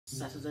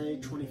Saturday,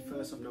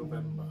 21st of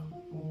November.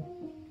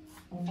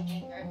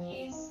 Picking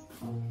burpees.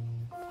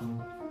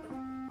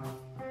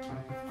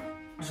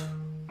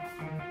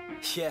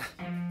 Yeah,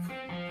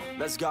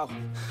 let's go.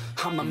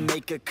 I'ma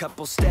make a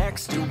couple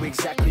stacks, do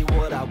exactly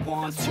what I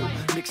want to.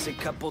 Mix a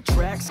couple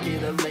tracks,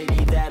 get a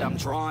lady that I'm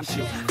drawn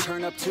to.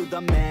 Turn up to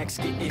the max,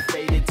 get me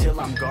faded till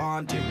I'm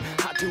gone, dude.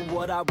 I do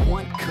what I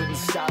want, couldn't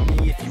stop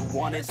me if you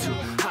wanted to.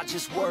 I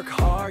just work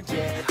hard,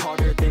 yeah,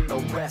 harder than the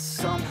rest.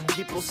 Some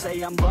people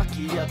say I'm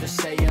lucky, others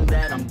saying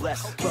that I'm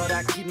blessed. But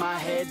I keep my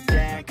head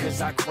down, cause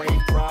I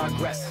crave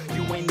progress.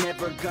 You ain't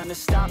never gonna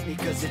stop me,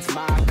 cause it's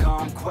my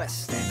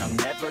conquest. And I'm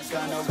never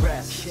gonna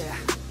rest, yeah.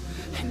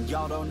 And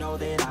y'all don't know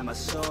that I'm a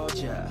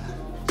soldier.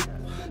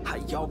 I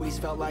always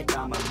felt like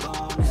I'm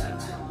alone, yeah.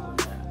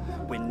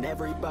 When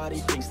everybody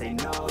thinks they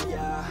know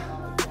ya,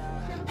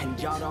 and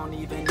y'all don't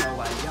even know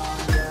I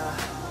own ya.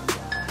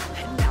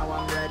 And now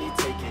I'm ready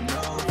taking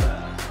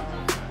over,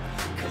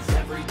 cause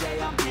every day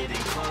I'm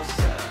getting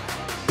closer.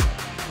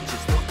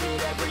 Just look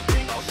at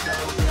everything I'll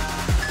show ya.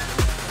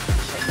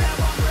 And now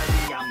I'm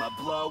ready, I'ma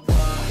blow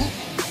up.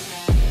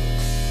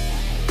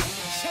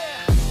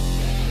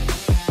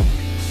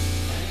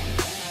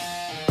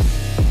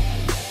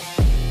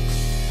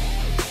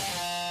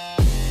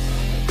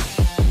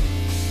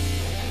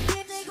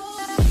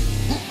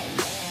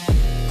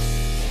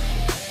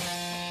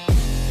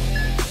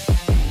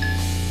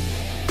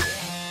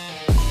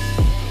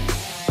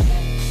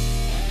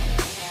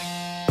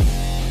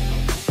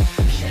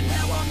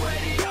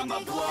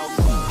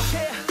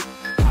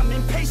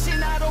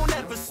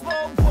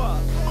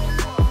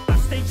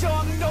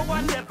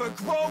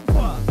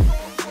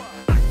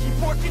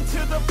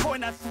 To the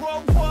point I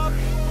throw up.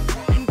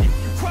 And if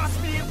you cross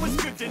me, it was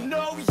good to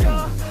know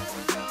ya.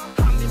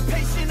 I'm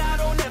impatient, I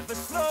don't ever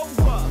slow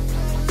up.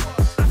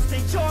 I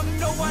stay young,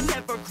 no, I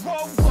never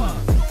grow up.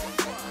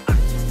 I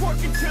keep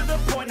working to the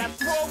point I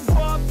throw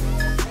up.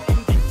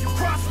 And if you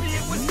cross me,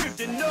 it was good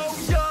to know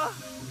ya.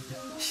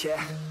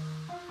 Yeah,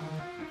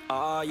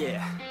 oh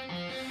yeah,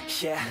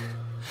 yeah.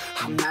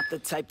 I'm not the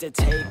type to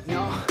take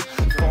no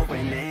for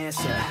an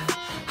answer.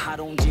 I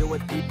don't deal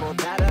with people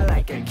that are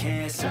like a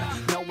cancer.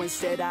 No,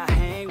 instead I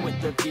hang with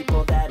the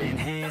people that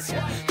enhance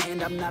ya.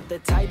 And I'm not the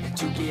type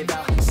to give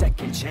out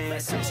second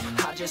chances.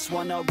 I just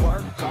wanna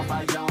work on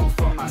my own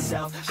for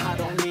myself. I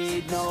don't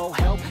need no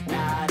help,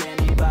 not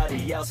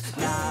anybody else.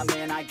 Nah,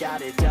 man, I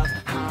got it dealt.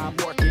 I'm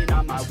working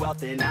on my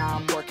wealth and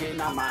I'm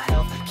working on my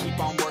health. Keep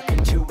on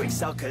working to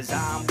excel, cause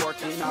I'm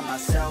working on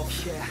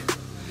myself, yeah.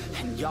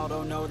 And y'all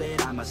don't know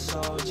that I'm a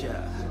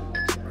soldier.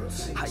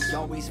 I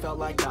always felt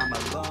like I'm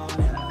alone,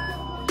 yeah.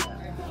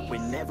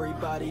 When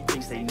everybody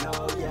thinks they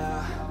know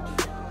ya,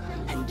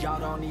 and y'all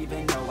don't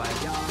even know I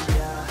own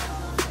ya.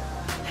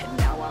 And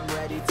now I'm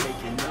ready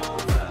taking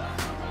over,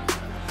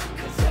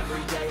 cause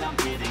every day I'm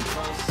getting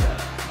closer.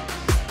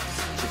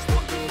 Just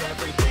look at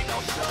everything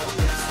I'll show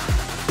ya.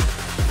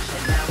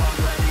 And now I'm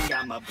ready,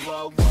 I'ma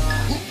blow up.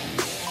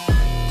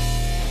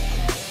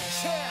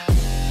 Yeah.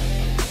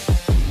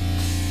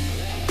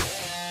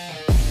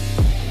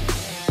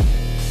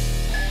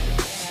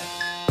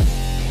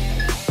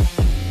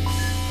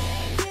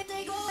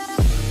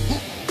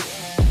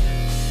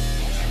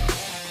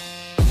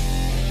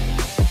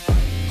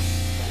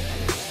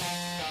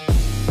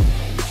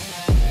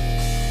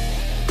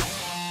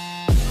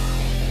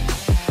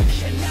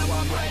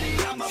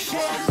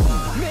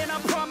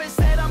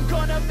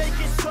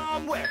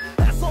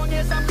 As long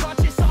as I'm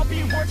conscious, I'll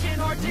be working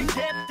hard to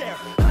get there.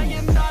 I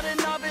am not a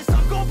novice,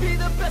 I'm gonna be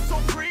the best, so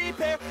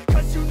prepare.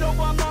 Cause you know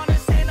I'm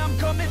honest and I'm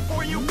coming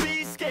for you,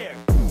 be scared.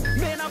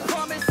 Man, I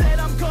promise that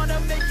I'm gonna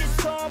make it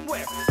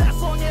somewhere. As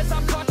long as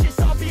I'm conscious,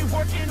 I'll be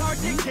working hard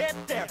to get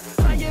there.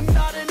 I am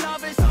not a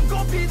novice, I'm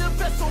gonna be the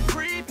best, so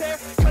prepare.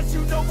 Cause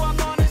you know I'm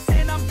honest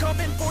and I'm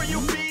coming for you,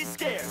 be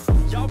scared.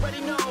 Y'all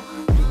already know.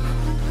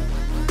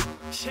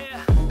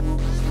 Yeah,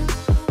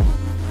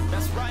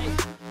 that's right.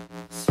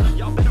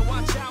 Y'all better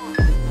watch out.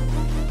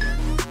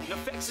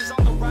 Neffex is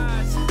on the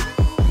rise.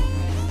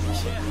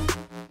 Yeah.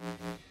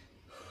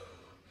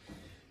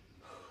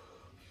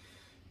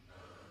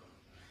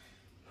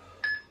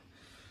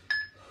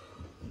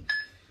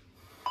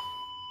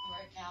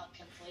 Workout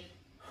complete.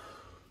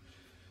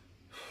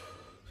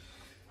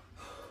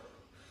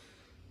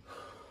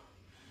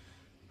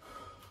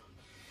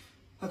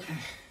 Okay,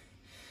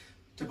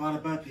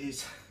 Tabata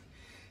burpees,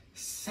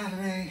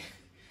 Saturday,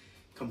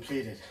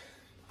 completed.